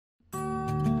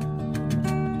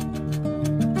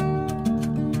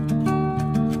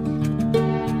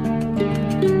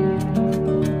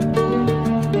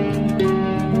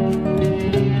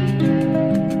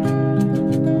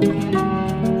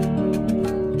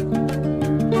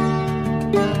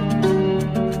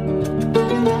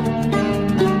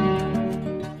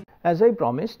as I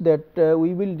promised that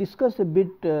we will discuss a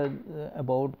bit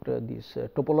about these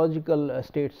topological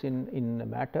states in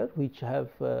matter, which have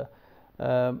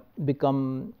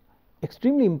become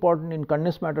extremely important in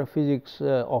condensed matter physics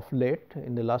of late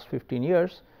in the last 15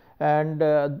 years, and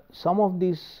some of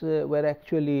these were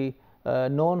actually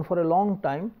known for a long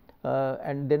time,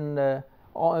 and then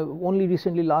only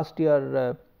recently last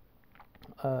year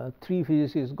 3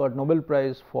 physicists got Nobel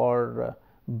Prize for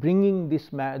bringing this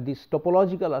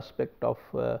topological aspect of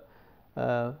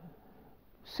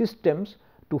systems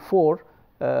to fore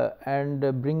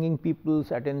and bringing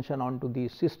people's attention onto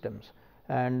these systems,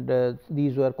 and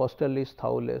these were Kosterlitz,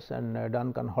 Thouless and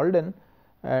Duncan Holden.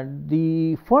 And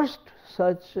the first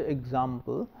such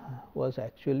example was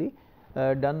actually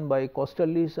done by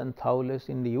Kosterlitz and Thouless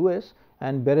in the US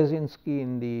and Berezinski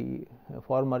in the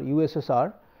former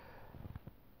USSR,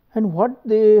 and what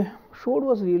they showed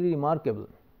was really remarkable.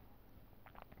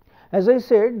 As I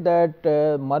said that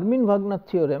Marmin-Wagner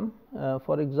theorem,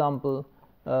 for example,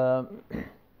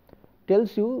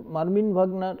 tells you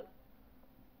Marmin-Wagner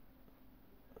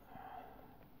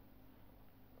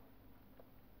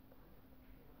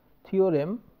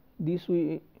theorem. This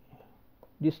we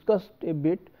discussed a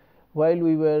bit while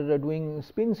we were doing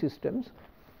spin systems,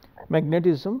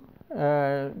 magnetism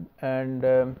and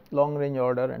long range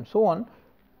order and so on.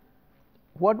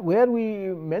 Where we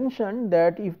mentioned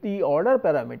that if the order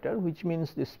parameter, which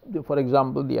means this, for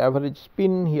example, the average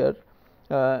spin here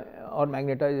or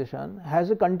magnetization has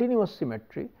a continuous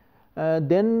symmetry,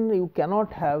 then you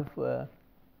cannot have a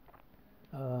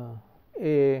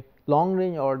long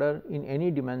range order in any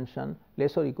dimension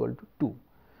less or equal to 2.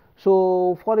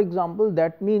 So, for example,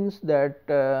 that means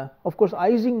that of course,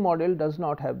 Ising model does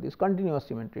not have this continuous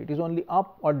symmetry, it is only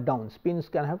up or down, spins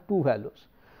can have 2 values.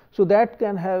 So, that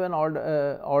can have an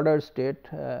ordered state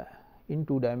in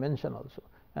 2 dimension also,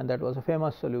 and that was a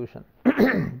famous solution.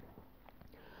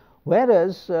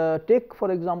 Whereas, take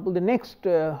for example, the next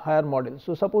higher model.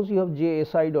 So, suppose you have J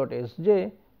Si dot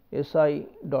Sj, Si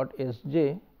dot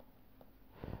Sj,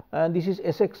 and this is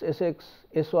Sx, Sx,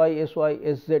 Sy, Sy,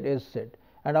 Sz, Sz,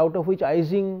 and out of which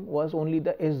Ising was only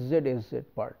the Sz, Sz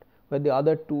part, where the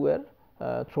other 2 were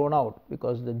thrown out,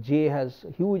 because the J has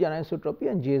huge anisotropy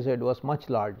and Jz was much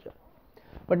larger.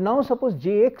 But now suppose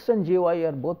Jx and Jy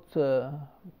are both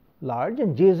large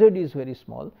and Jz is very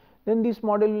small, then this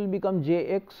model will become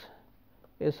Jx,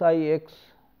 Six,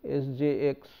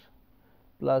 Sjx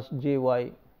plus Jy,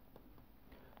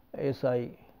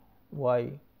 Siy,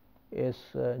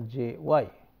 Sjy.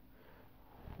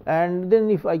 And then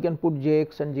if I can put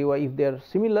Jx and Jy, if they are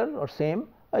similar or same,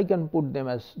 I can put them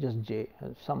as just J,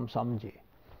 some J,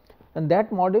 and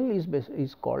that model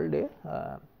is called an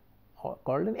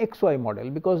XY model,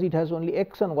 because it has only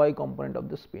X and Y component of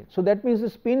the spin. So, that means the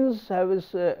spins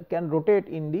can rotate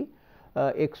in the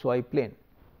XY plane,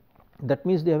 that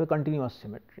means they have a continuous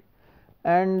symmetry,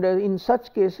 and in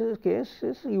such cases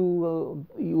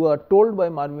you are told by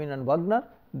Marmin and Wagner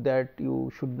that you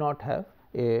should not have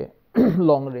a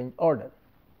long range order.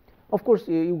 Of course,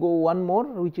 you go one more,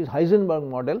 which is Heisenberg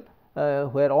model,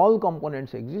 where all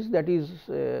components exist, that is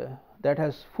that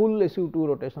has full SU2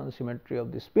 rotational symmetry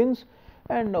of the spins,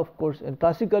 and of course,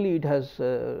 classically it has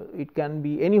it can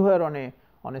be anywhere on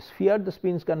a sphere, the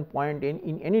spins can point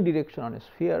in any direction on a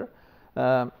sphere,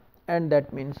 and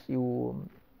that means you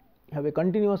have a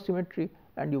continuous symmetry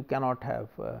and you cannot have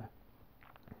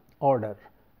order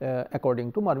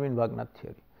according to Marmin-Wagner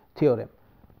theorem.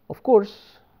 Of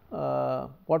course,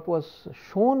 what was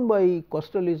shown by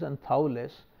Kosterlitz and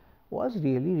Thouless was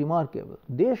really remarkable.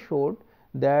 They showed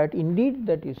that indeed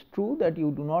that is true, that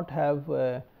you do not have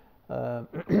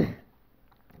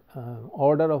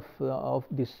order of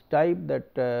this type,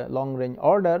 that long range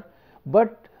order,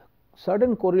 but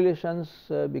certain correlations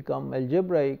become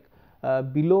algebraic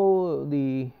below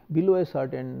a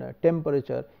certain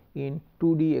temperature in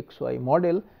 2D XY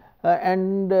model.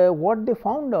 And what they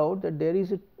found out, that there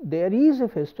is a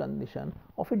phase transition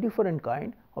of a different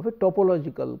kind, of a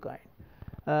topological kind,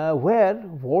 where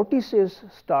vortices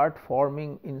start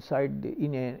forming inside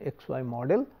in a XY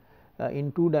model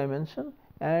in 2 dimension,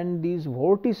 and these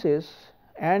vortices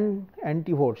and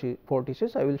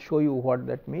anti-vortices, I will show you what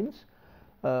that means,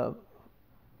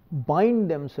 bind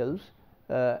themselves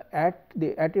at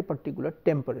a particular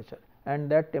temperature, and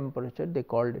that temperature they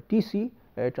called Tc,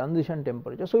 transition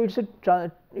temperature. So, it is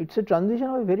a transition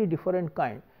of a very different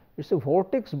kind, it is a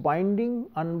vortex binding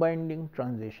unbinding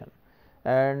transition,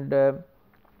 and a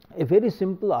very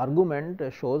simple argument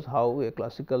shows how a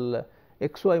classical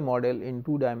XY model in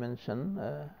 2 dimension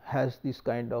has this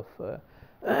kind of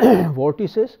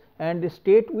vortices, and a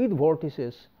state with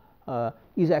vortices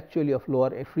is actually of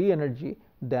lower free energy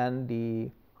than the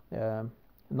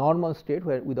normal state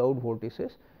where without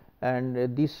vortices,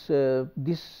 and this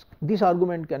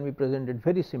argument can be presented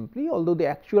very simply, although the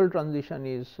actual transition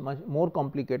is much more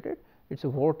complicated. It is a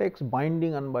vortex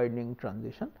binding unbinding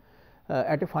transition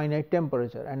at a finite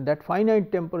temperature, and that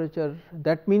finite temperature,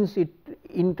 that means it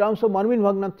in terms of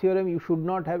Marvin-Wagner theorem you should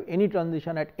not have any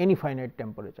transition at any finite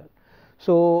temperature.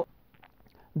 So,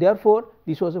 therefore,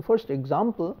 this was the first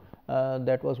example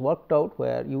that was worked out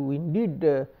where you indeed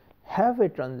have a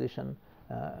transition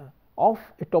of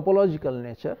a topological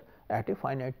nature at a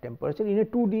finite temperature in a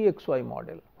 2D XY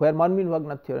model, where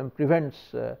Marvin-Wagner theorem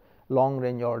prevents long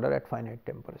range order at finite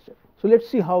temperature. So, let us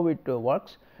see how it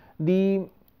works. The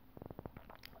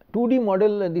 2D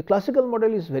model, the classical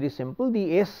model is very simple.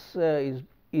 The S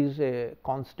is a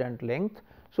constant length.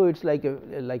 So, it is like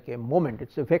a moment, it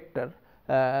is a vector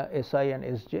Si and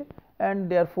Sj, and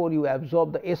therefore, you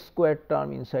absorb the S squared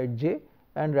term inside j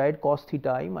and write cos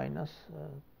theta I minus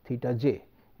theta j.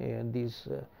 And these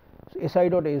Si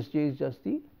dot Sj is just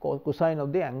the cosine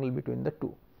of the angle between the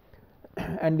two,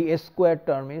 and the S squared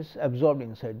term is absorbed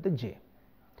inside the j.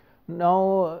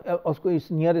 Now, of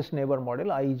course, nearest neighbor model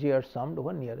Ij are summed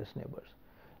over nearest neighbors.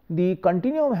 The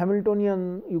continuum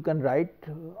Hamiltonian you can write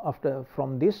after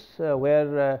from this,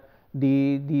 where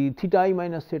the theta I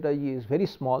minus theta j is very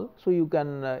small. So, you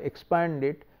can expand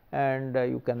it, and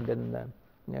you can then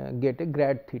get a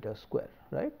grad theta square,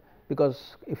 right,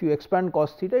 because if you expand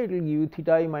cos theta, it will give you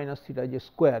theta I minus theta j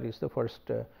square is the first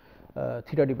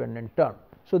theta dependent term.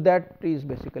 So, that is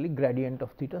basically gradient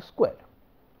of theta square.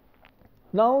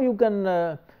 Now, you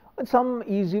can sum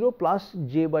E 0 plus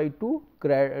j by 2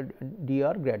 grad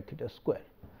dr grad theta square.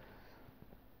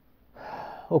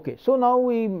 Okay. So, now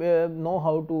we know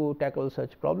how to tackle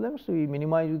such problems. So, we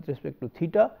minimize with respect to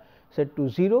theta, set to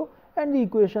 0, and the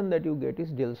equation that you get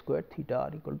is del square theta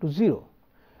r equal to 0.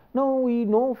 Now, we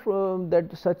know from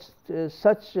that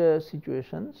such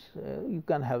situations you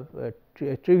can have a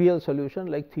trivial solution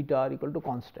like theta r equal to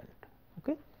constant,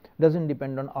 okay, does not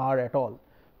depend on r at all.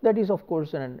 That is of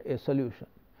course a solution,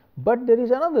 but there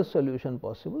is another solution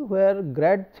possible where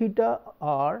grad theta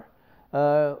r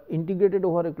integrated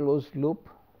over a closed loop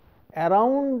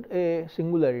around a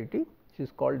singularity, which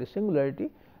is called a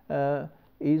singularity,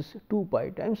 is 2 pi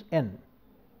times n,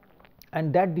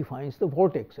 and that defines the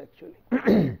vortex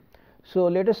actually. So,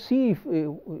 let us see if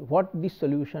what this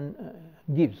solution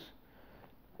gives.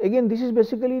 Again, this is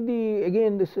basically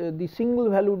the single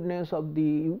valuedness of the,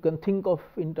 you can think of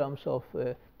in terms of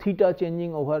theta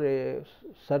changing over a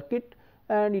circuit,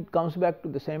 and it comes back to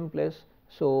the same place.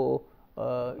 So,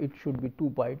 it should be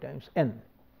 2 pi times n.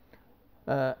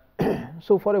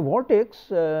 So, for a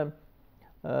vortex,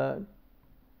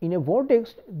 in a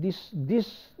vortex this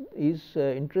is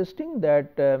interesting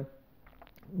that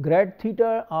grad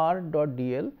theta r dot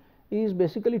dl is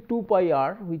basically 2 pi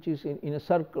r, which is in a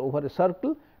circle over a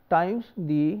circle times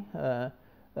the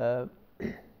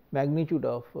magnitude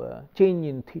of change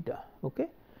in theta. Okay.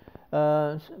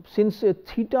 Since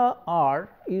theta r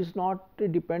is not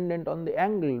dependent on the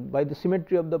angle by the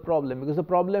symmetry of the problem, because the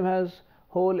problem has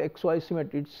whole xy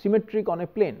symmetry, it is symmetric on a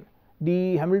plane.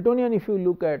 The Hamiltonian, if you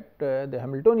look at the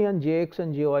Hamiltonian, Jx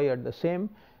and Jy are the same.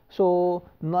 So,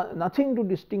 nothing to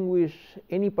distinguish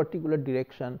any particular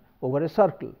direction over a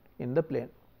circle in the plane.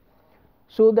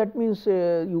 So, that means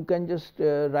you can just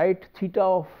write theta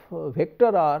of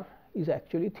vector r is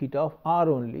actually theta of r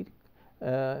only,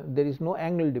 there is no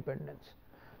angle dependence.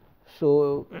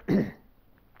 So,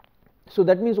 so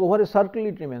that means over a circle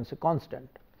it remains a constant,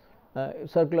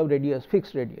 circle of radius,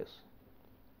 fixed radius.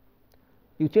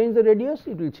 You change the radius,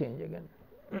 it will change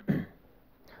again.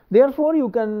 Therefore, you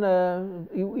can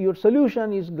your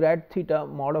solution is grad theta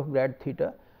mod of grad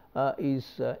theta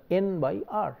is n by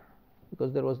r,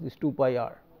 because there was this 2 pi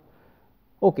r.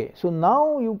 Okay. So,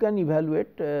 now you can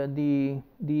evaluate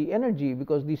the energy,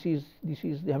 because this is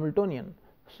the Hamiltonian.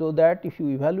 So, that if you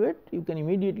evaluate, you can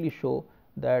immediately show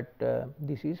that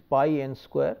this is pi n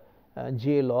square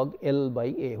j log L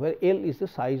by A, where L is the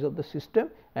size of the system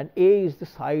and A is the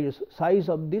size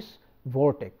of this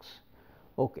vortex.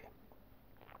 Okay.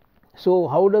 So,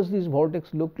 how does this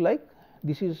vortex look like?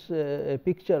 This is a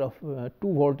picture of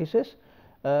two vortices.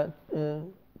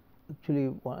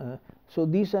 Actually, so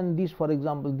these and these, for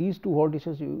example, these two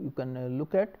vortices you can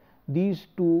look at. These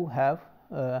two have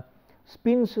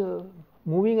spins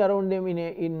moving around them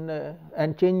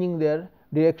and changing their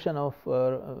direction of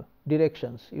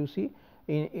directions. You see,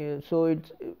 so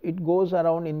it goes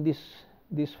around in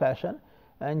this fashion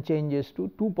and changes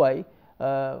to 2 pi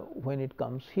when it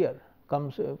comes here,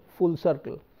 comes a full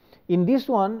circle. In this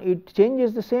one it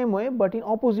changes the same way, but in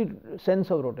opposite sense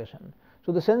of rotation.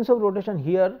 So, the sense of rotation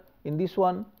here in this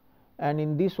one and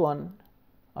in this one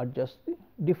are just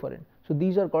different. So,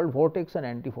 these are called vortex and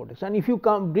anti-vortex, and if you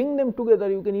bring them together,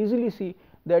 you can easily see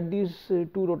that these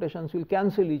two rotations will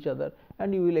cancel each other,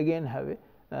 and you will again have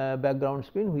a background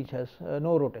spin which has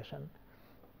no rotation.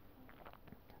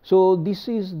 So,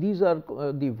 these are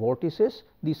the vortices.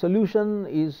 The solution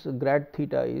is grad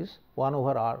theta is 1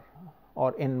 over r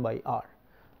or n by r,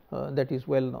 that is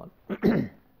well known.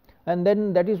 And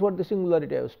then that is what the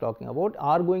singularity I was talking about.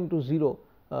 R going to 0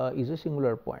 is a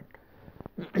singular point.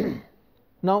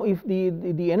 Now, if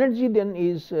the energy then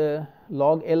is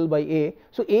log L by A.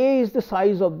 So, A is the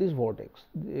size of this vortex.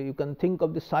 You can think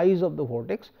of the size of the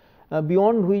vortex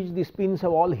beyond which the spins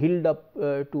have all healed up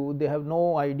to, they have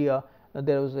no idea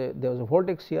there was a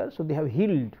vortex here. So, they have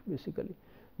healed basically,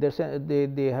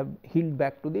 they have healed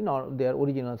back to their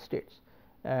original states,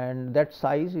 and that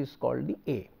size is called the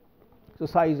A. So,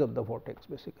 size of the vortex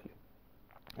basically,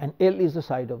 and L is the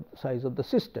size of the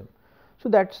system. So,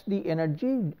 that is the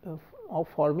energy of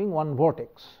forming one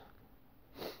vortex.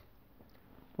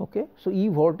 Okay. So, E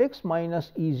vortex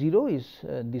minus E 0 is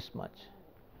this much.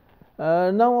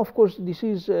 Now, of course, this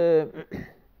is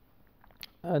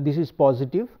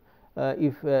positive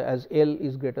if as L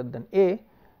is greater than A,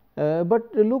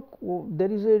 but look,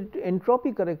 there is a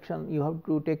entropy correction you have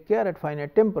to take care at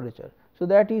finite temperature. So,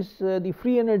 that is the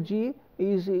free energy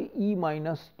is E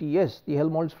minus T s, the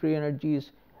Helmholtz free energy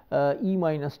is E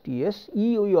minus T s,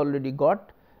 E we already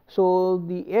got. So,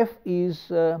 the F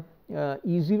is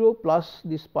E 0 plus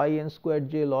this pi n squared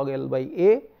j log L by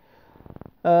A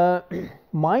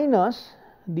minus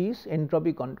this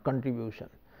entropy contribution.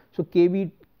 So,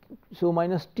 Kb, so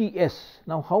minus T s.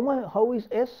 Now, how is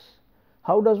S?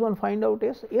 How does one find out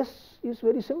S? S is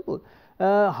very simple.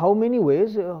 How many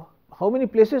ways, how many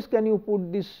places can you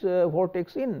put this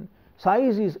vortex in?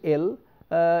 Size is L.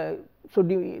 So,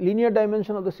 the linear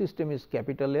dimension of the system is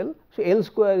capital L. So, L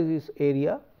square is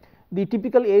area. The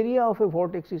typical area of a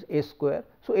vortex is S square.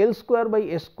 So, L square by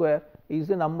S square is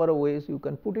the number of ways you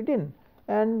can put it in,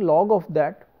 and log of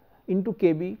that into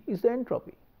Kb is the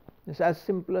entropy. It is as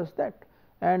simple as that,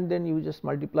 and then you just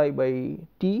multiply by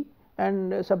T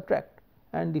and subtract,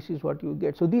 and this is what you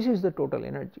get. So, this is the total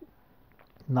energy.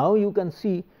 Now, you can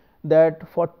see that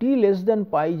for T less than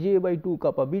pi j by 2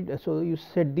 kappa beta. So, you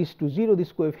set this to 0,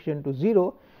 this coefficient to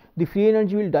 0, the free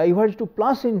energy will diverge to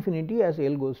plus infinity as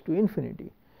L goes to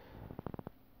infinity.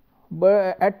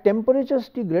 But at temperatures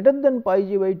T greater than pi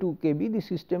j by 2 Kb, the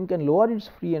system can lower its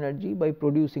free energy by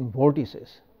producing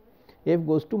vortices. F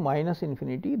goes to minus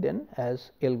infinity then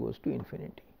as L goes to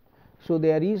infinity. So,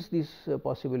 there is this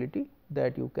possibility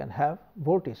that you can have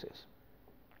vortices.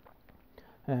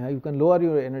 You can lower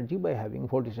your energy by having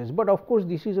vortices, but of course,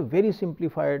 this is a very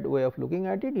simplified way of looking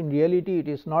at it. In reality, it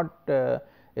is not a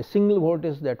single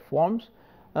vortex that forms.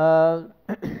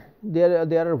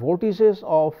 There are vortices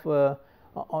of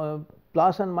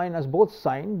plus and minus both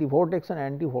sign. The vortex and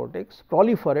anti-vortex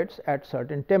proliferates at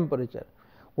certain temperature.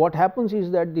 What happens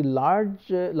is that the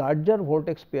larger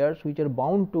vortex pairs which are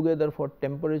bound together for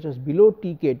temperatures below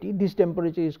Tkt, this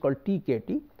temperature is called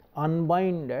Tkt,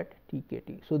 unbind at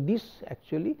Tkt. So, this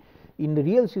actually in the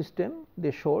real system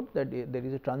they showed that there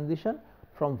is a transition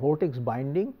from vortex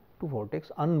binding to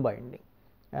vortex unbinding,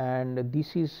 and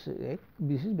this is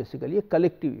basically a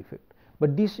collective effect.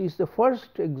 But this is the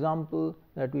first example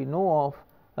that we know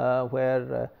of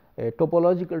where a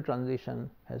topological transition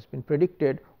has been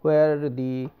predicted, where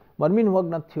the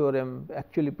Mermin-Wagner theorem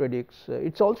actually predicts.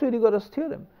 It is also a rigorous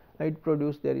theorem. It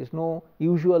produced there is no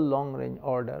usual long range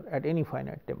order at any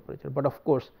finite temperature, but of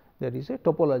course, there is a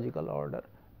topological order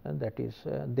that is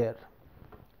there.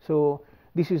 So,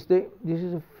 this is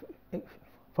a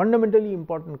fundamentally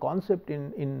important concept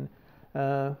in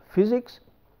physics,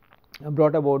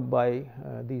 brought about by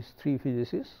these three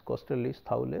physicists, Kosterlitz,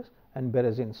 Thouless and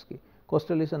Berezinski.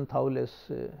 Kosterlitz and Thouless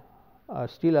are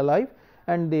still alive,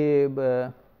 and they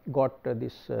got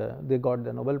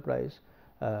the Nobel Prize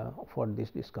for this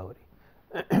discovery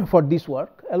for this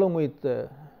work, along with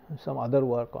some other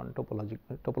work on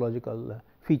topological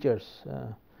features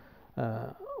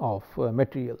of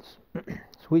materials,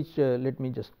 which let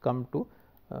me just come to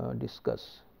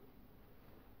discuss.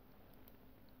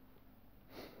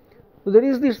 So, there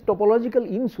is this topological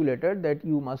insulator that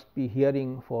you must be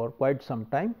hearing for quite some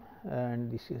time,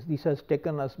 and this has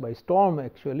taken us by storm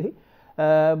actually,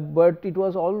 but it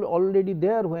was already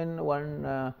there when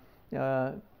one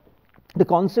the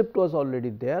concept was already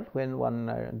there when one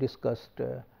discussed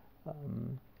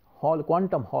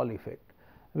quantum Hall effect.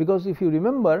 because if you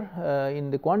remember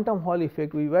in the quantum Hall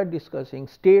effect we were discussing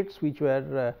states which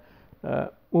were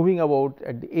moving about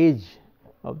at the edge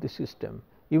of the system.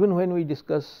 Even when we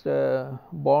discuss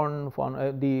Born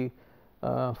the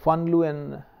van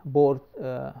Leeuwen Bohr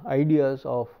ideas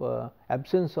of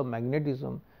absence of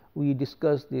magnetism, we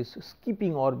discuss these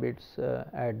skipping orbits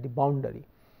at the boundary.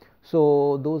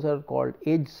 So, those are called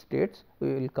edge states,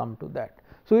 we will come to that.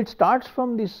 So, it starts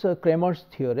from this Cramer's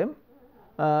theorem.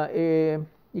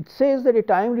 It says that a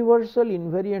time reversal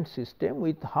invariant system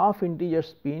with half integer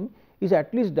spin is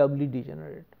at least doubly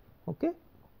degenerate. Okay.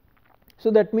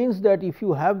 So, that means that if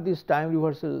you have this time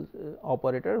reversal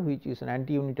operator, which is an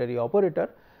anti-unitary operator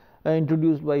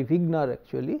introduced by Wigner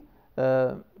actually,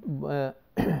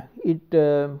 it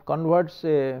converts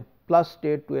a plus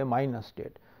state to a minus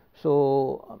state.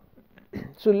 So,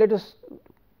 let us.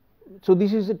 So,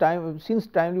 this is the time, since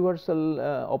time reversal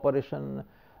operation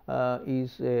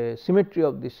is a symmetry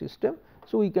of this system.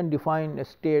 So, we can define a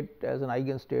state as an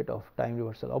eigenstate of time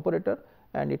reversal operator,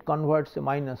 and it converts a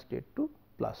minus state to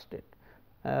plus state.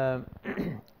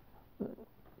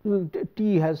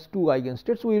 T has two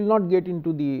eigenstates. We will not get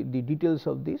into the details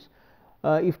of this.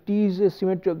 If T is a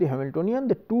symmetry of the Hamiltonian,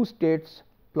 the two states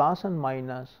plus and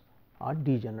minus are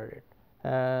degenerate,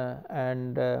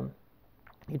 and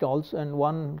it also, and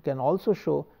one can also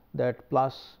show that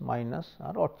plus minus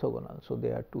are orthogonal. So, they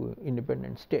are two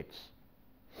independent states.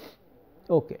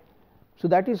 Okay. So,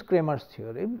 that is Cramer's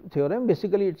theorem.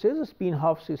 Basically, it says a spin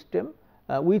half system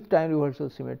with time reversal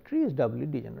symmetry is doubly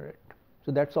degenerate.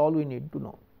 So, that is all we need to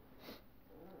know.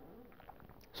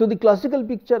 So, the classical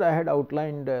picture I had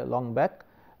outlined long back,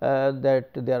 that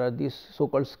there are these so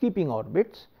called skipping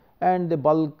orbits, and the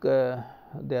bulk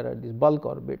there are these bulk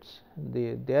orbits,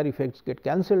 their effects get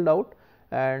cancelled out,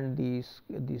 and this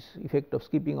effect of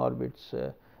skipping orbits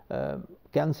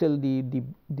cancel the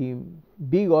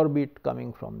big orbit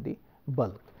coming from the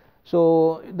bulk.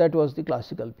 So, that was the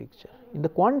classical picture. In the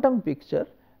quantum picture,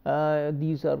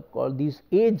 these are called, these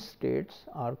edge states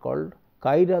are called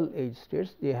chiral edge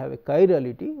states. They have a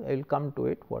chirality. I will come to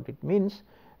it, what it means.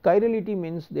 Chirality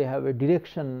means they have a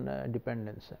direction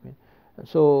dependence. I mean,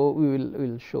 so we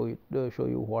will show you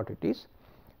what it is.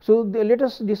 So, let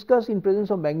us discuss in presence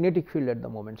of magnetic field at the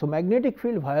moment. So, magnetic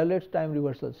field violates time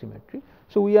reversal symmetry.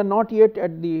 So, we are not yet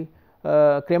at the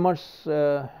Cramer's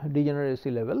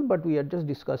degeneracy level, but we are just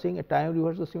discussing a time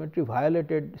reversal symmetry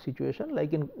violated situation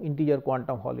like in integer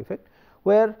quantum Hall effect,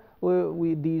 where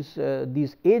these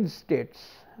edge states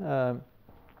are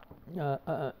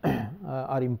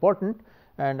important,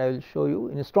 and I will show you.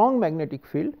 In a strong magnetic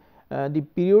field, the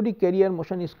periodic carrier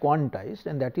motion is quantized,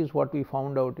 and that is what we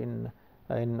found out in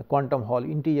quantum Hall,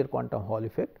 integer quantum Hall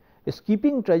effect. A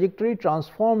skipping trajectory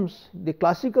transforms the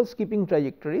classical skipping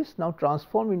trajectories now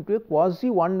transform into a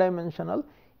quasi one dimensional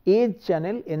edge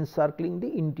channel encircling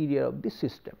the interior of the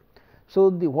system. So,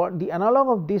 the analog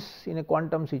of this in a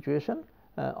quantum situation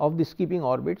of the skipping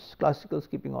orbits, classical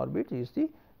skipping orbits, is the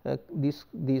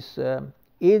this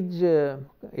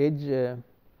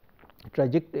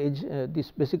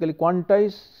basically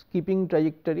quantized skipping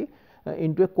trajectory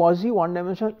into a quasi one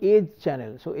dimensional edge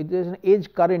channel. So, it is an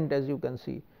edge current, as you can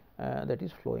see, that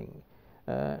is flowing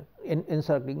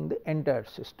encircling the entire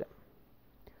system.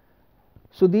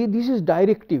 So, this is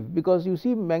directive, because you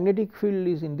see magnetic field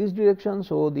is in this direction.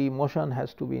 So, the motion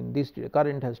has to be in this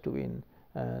current has to be in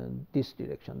this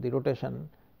direction, the rotation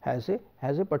has a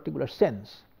particular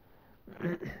sense.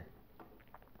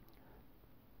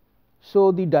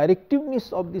 So, the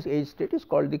directiveness of this edge state is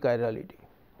called the chirality.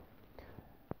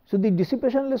 So, the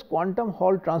dissipationless quantum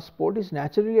Hall transport is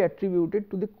naturally attributed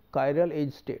to the chiral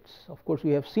edge states. Of course,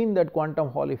 we have seen that quantum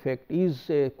Hall effect is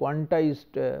a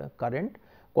quantized current,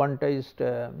 quantized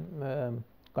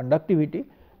conductivity,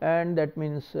 and that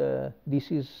means this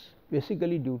is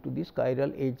basically due to these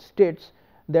chiral edge states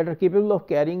that are capable of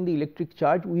carrying the electric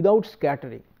charge without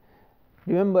scattering.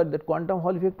 Remember that quantum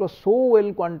Hall effect was so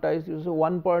well quantized, it was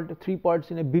 1 part, 3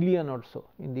 parts in a billion or so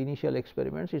in the initial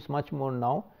experiments. It is much more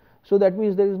now. So, that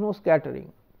means there is no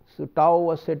scattering. So, tau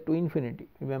was set to infinity,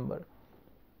 remember,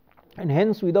 and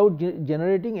hence without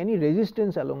generating any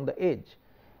resistance along the edge,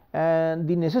 and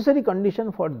the necessary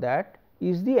condition for that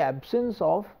is the absence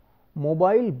of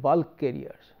mobile bulk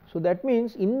carriers. So, that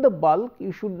means in the bulk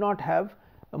you should not have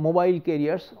mobile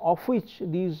carriers of which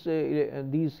these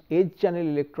edge channel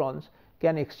electrons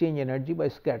can exchange energy by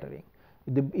scattering.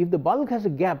 If the bulk has a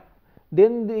gap,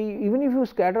 then even if you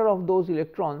scatter off those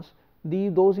electrons,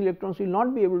 those electrons will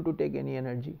not be able to take any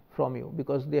energy from you,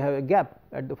 because they have a gap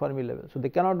at the Fermi level. So, they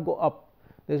cannot go up.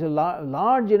 There is a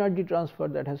large energy transfer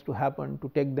that has to happen to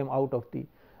take them out of the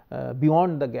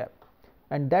beyond the gap,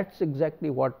 and that is exactly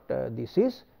what this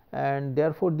is, and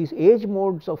therefore, these edge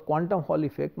modes of quantum Hall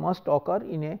effect must occur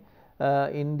in a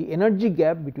in the energy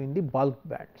gap between the bulk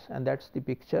bands, and that is the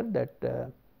picture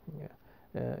that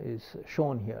is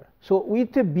shown here. So,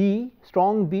 with a B,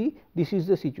 strong B, this is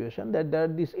the situation that there are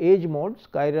these edge modes,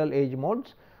 chiral edge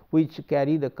modes, which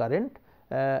carry the current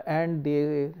and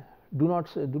they do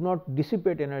not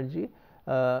dissipate energy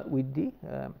with the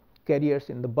carriers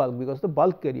in the bulk, because the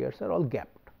bulk carriers are all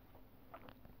gapped.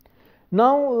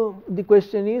 Now, the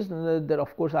question is that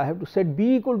of course, I have to set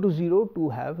B equal to 0 to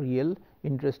have real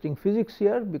interesting physics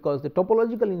here, because the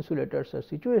topological insulators are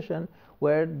situation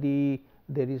where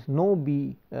there is no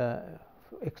B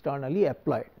externally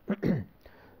applied.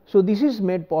 So, this is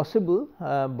made possible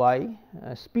by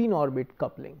spin orbit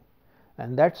coupling,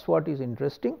 and that is what is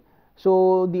interesting.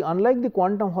 So, unlike the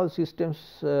quantum Hall systems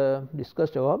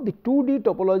discussed above, the 2D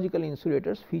topological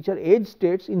insulators feature edge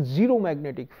states in zero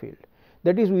magnetic field,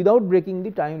 that is without breaking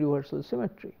the time reversal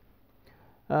symmetry.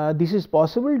 This is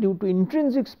possible due to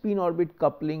intrinsic spin orbit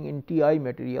coupling in TI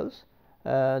materials.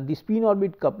 The spin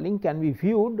orbit coupling can be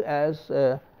viewed as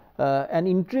an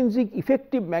intrinsic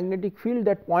effective magnetic field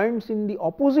that points in the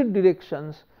opposite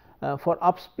directions for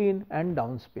upspin and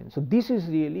downspin. So, this is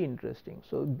really interesting.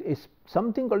 So,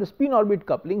 something called a spin orbit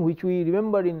coupling, which we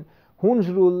remember in Hund's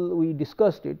rule, we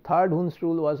discussed it. Third Hund's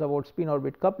rule was about spin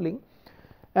orbit coupling,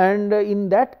 and in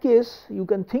that case you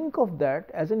can think of that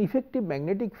as an effective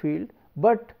magnetic field,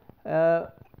 but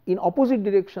in opposite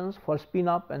directions for spin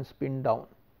up and spin down.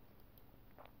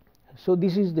 So,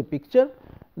 this is the picture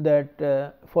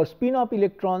that for spin up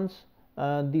electrons,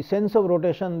 the sense of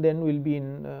rotation then will be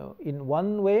in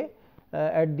one way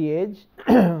at the edge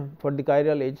for the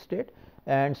chiral edge state,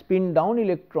 and spin down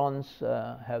electrons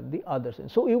have the other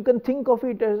sense. So, you can think of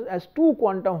it as two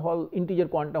quantum Hall, integer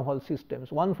quantum Hall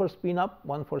systems, one for spin up,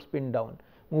 one for spin down,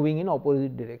 moving in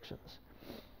opposite directions,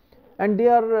 and they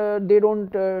do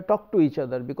not talk to each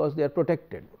other because they are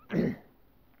protected.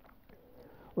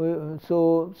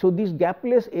 So, these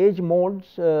gapless edge modes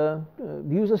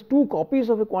gives us two copies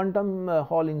of a quantum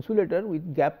Hall insulator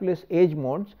with gapless edge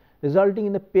modes, resulting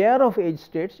in a pair of edge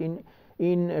states in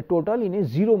total in a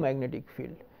zero magnetic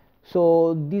field.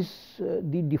 So,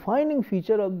 the defining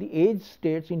feature of the edge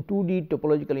states in 2D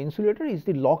topological insulator is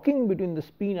the locking between the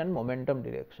spin and momentum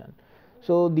direction.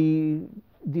 So,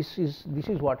 this is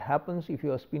what happens if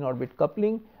you have spin orbit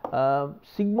coupling.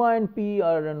 Sigma and p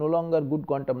are no longer good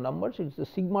quantum numbers, it is the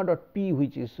sigma dot p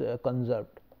which is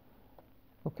conserved,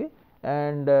 okay,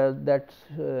 and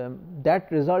that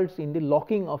results in the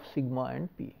locking of sigma and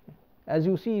p. As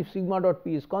you see, if sigma dot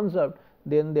p is conserved,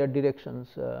 then their directions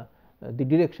the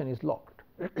direction is locked.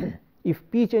 If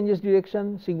p changes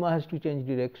direction, sigma has to change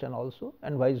direction also,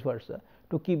 and vice versa,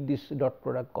 to keep this dot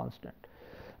product constant.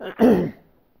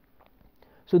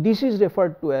 So, this is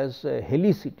referred to as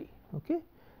helicity. Okay.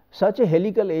 Such a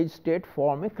helical edge state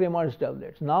form a Kramer's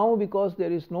doublet. Now, because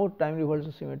there is no time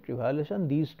reversal symmetry violation,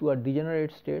 these two are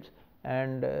degenerate states,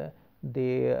 and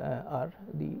they are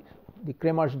the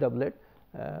Kramer's doublet,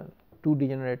 two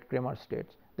degenerate Kramer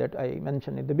states that I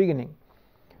mentioned in the beginning.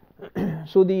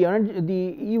 So,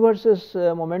 the E versus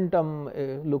momentum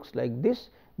looks like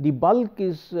this. The bulk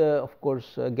is of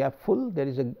course gapful, there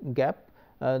is a gap,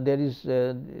 there is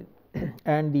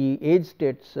and the edge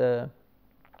states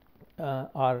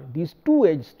are these two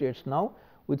edge states now,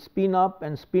 with spin up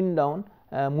and spin down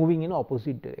moving in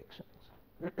opposite directions.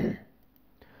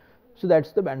 So, that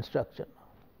is the band structure.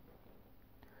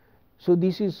 So,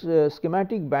 this is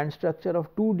schematic band structure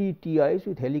of 2D TIs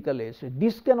with helical edge.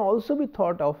 This can also be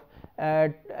thought of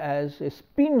as a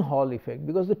spin Hall effect,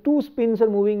 because the two spins are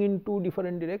moving in two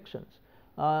different directions,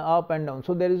 up and down.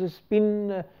 So, there is a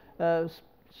spin.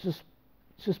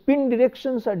 So, spin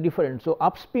directions are different. So,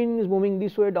 up spin is moving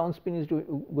this way, down spin is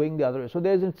going the other way. So,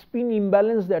 there is a spin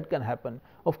imbalance that can happen.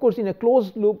 Of course, in a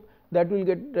closed loop that will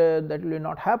get that will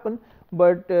not happen,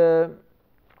 but there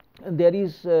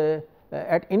is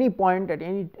at any point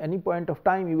of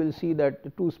time you will see that the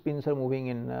two spins are moving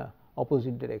in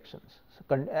opposite directions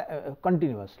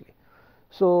continuously.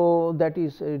 So, that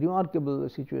is a remarkable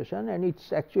situation, and it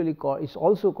is actually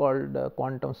also called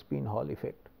quantum spin Hall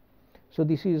effect. So,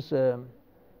 this is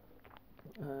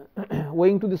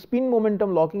owing to the spin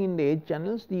momentum locking in the edge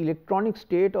channels, the electronic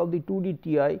state of the 2D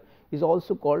TI is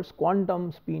also called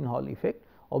quantum spin Hall effect,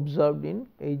 observed in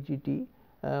HGT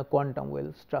quantum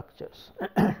well structures.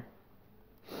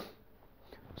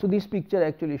 So, this picture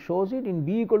actually shows it in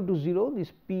B equal to 0,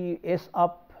 this P S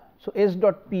up. So, S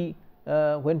dot P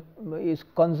when is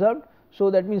conserved.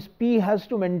 So, that means P has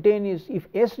to maintain is, if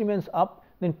S remains up,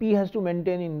 then P has to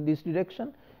maintain in this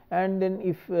direction, and then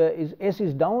if is S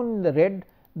is down in the red,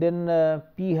 then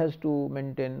P has to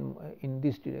maintain in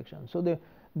this direction. So, again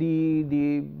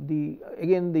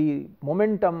the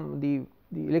momentum, the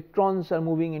electrons are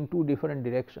moving in two different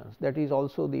directions. That is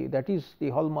also the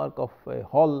hallmark of a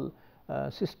Hall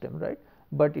system, right,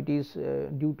 but it is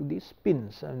due to the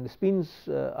spins, and the spins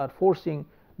are forcing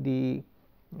the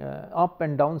up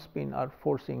and down spin are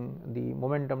forcing the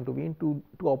momentum to be in two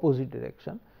opposite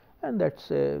direction, and that's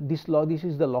this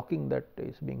is the locking that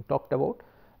is being talked about,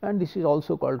 and this is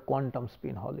also called quantum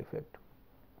spin Hall effect.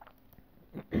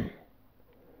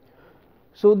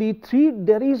 So,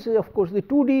 there is of course the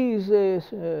 2D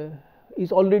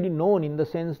is already known, in the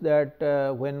sense that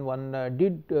when one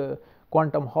did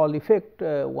quantum Hall effect,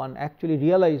 one actually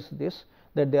realized this,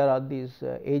 that there are these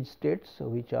edge states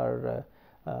which are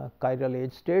chiral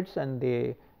edge states, and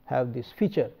they have this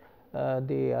feature.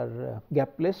 They are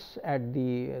gapless at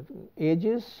the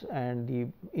edges, and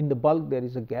in the bulk there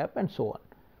is a gap, and so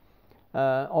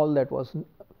on. All that was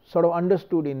sort of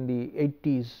understood in the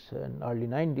 80s and early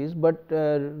 90s, but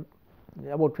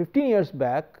about 15 years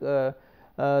back the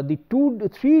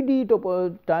 3D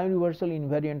time reversal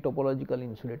invariant topological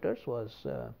insulators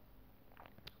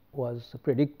was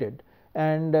predicted.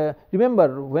 And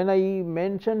remember, when I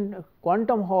mentioned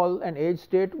quantum Hall and edge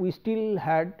state, we still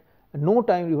had no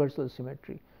time reversal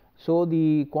symmetry. So,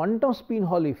 the quantum spin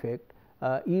Hall effect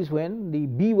is when the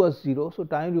B was 0. So,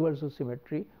 time reversal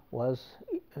symmetry was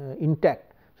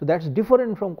intact. So, that is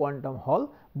different from quantum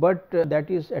Hall, but that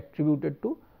is attributed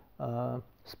to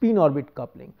spin orbit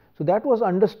coupling. So, that was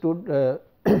understood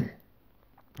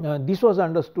this was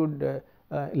understood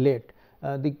late.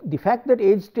 The fact that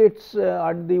edge states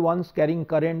are the ones carrying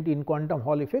current in quantum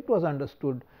Hall effect was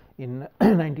understood in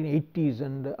 1980s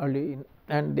and early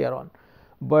and thereon,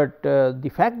 but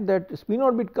the fact that spin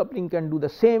orbit coupling can do the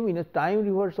same in a time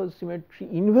reversal symmetry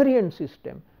invariant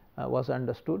system was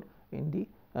understood in the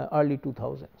early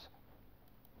 2000s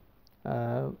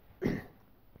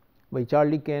by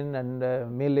Charlie Kane, and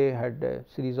Mealy had a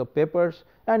series of papers,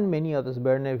 and many others,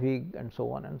 Bernevig and so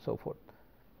on and so forth.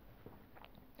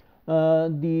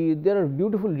 There are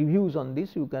beautiful reviews on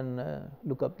this, you can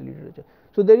look up the literature.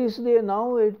 So, there is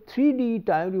now a 3D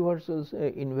time reversals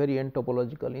invariant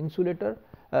topological insulator,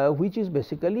 which is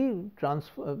basically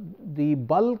the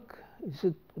bulk,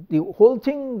 the whole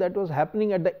thing that was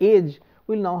happening at the edge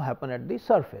will now happen at the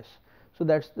surface. So,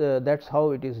 that is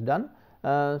how it is done.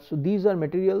 So, these are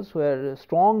materials where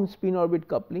strong spin orbit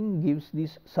coupling gives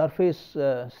these surface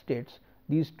states.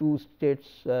 These two states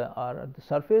are at the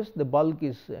surface, the bulk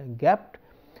is gapped,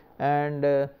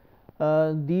 and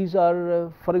these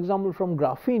are for example, from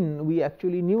graphene we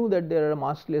actually knew that there are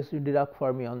massless Dirac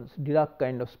fermions, Dirac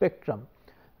kind of spectrum,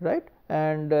 right,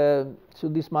 and so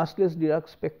this massless Dirac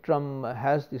spectrum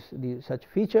has these such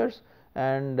features,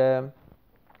 and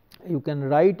you can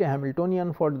write a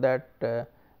Hamiltonian for that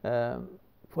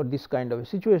for this kind of a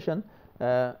situation.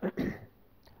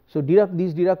 So,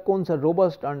 these Dirac cones are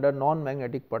robust under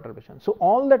non-magnetic perturbation. So,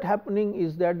 all that happening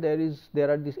is that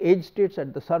there are these edge states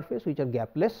at the surface which are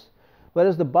gapless,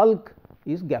 whereas the bulk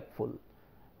is gapful.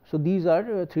 So, these are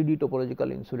 3D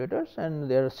topological insulators,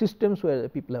 and there are systems where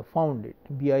people have found it,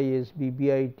 BISB,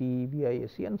 BIT,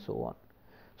 BISC and so on.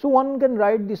 So, one can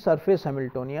write the surface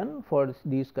Hamiltonian for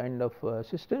these kind of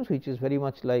systems, which is very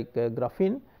much like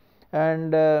graphene,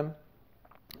 and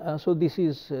so this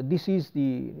is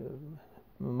the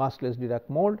massless Dirac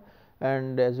mode,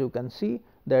 and as you can see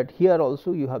that here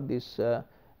also you have this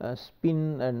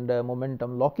spin and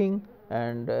momentum locking,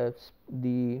 and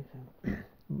the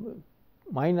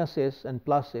minus S and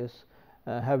plus S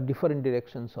have different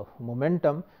directions of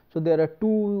momentum. So, there are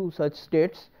two such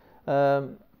states,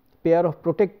 pair of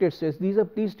protected states.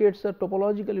 These states are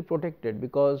topologically protected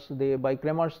because they, by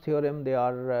Cramer's theorem, they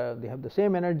have the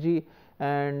same energy,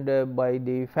 and by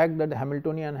the fact that the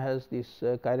Hamiltonian has this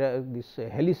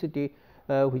helicity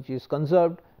which is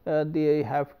conserved, they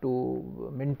have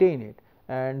to maintain it,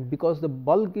 and because the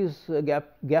bulk is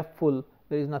gapful,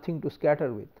 there is nothing to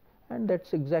scatter with, and that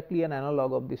is exactly an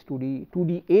analog of this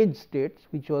 2D edge states,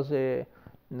 which was a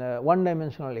one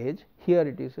dimensional edge. Here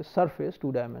it is a surface,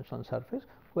 2-dimensional surface,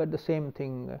 where the same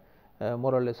thing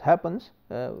more or less happens,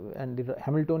 and the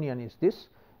Hamiltonian is this.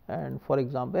 And for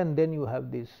example, and then you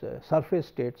have these surface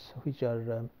states which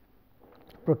are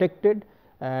protected,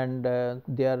 and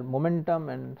their momentum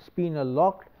and spin are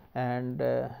locked, and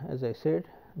as I said,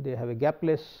 they have a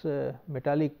gapless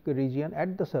metallic region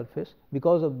at the surface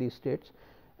because of these states,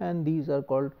 and these are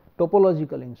called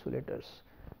topological insulators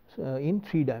in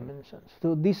 3 dimensions.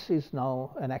 So, this is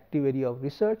now an active area of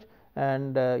research,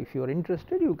 and if you are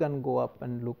interested, you can go up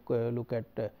and look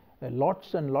at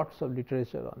lots and lots of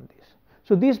literature on this.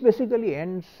 So, this basically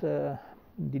ends the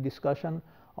discussion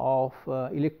of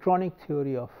electronic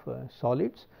theory of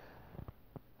solids.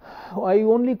 I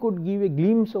only could give a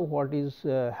glimpse of what is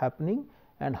happening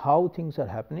and how things are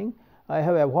happening. I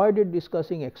have avoided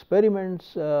discussing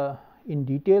experiments in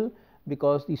detail,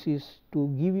 because this is to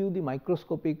give you the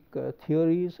microscopic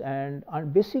theories and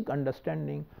basic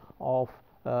understanding of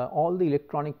all the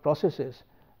electronic processes,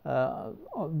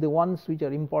 the ones which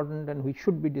are important and which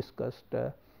should be discussed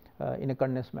in a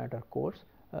condensed matter course.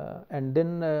 And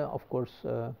then of course,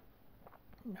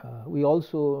 we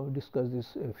also discuss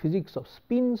this physics of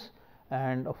spins,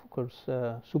 and of course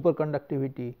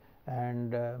superconductivity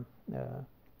and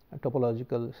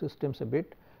topological systems a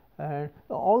bit. And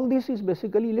all this is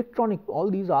basically electronic, all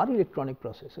these are electronic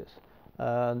processes.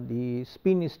 The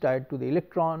spin is tied to the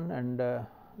electron,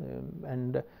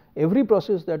 and every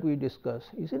process that we discuss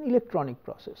is an electronic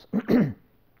process.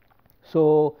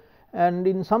 So, and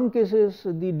in some cases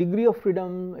the degree of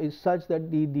freedom is such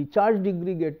that the charge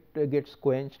degree gets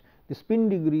quenched. The spin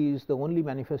degree is the only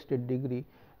manifested degree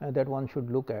that one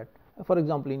should look at, for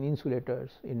example in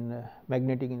insulators, in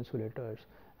magnetic insulators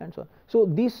and so on. So,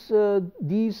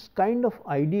 these kind of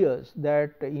ideas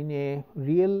that in a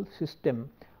real system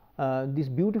this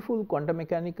beautiful quantum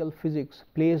mechanical physics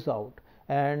plays out,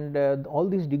 and all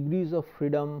these degrees of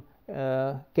freedom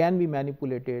can be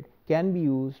manipulated, can be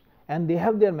used, and they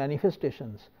have their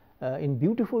manifestations in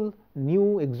beautiful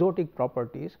new exotic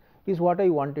properties, is what I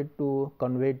wanted to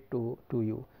convey to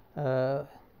you.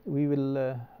 We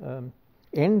will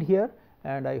end here,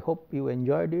 and I hope you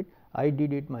enjoyed it. I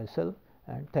did it myself,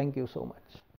 and thank you so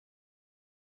much.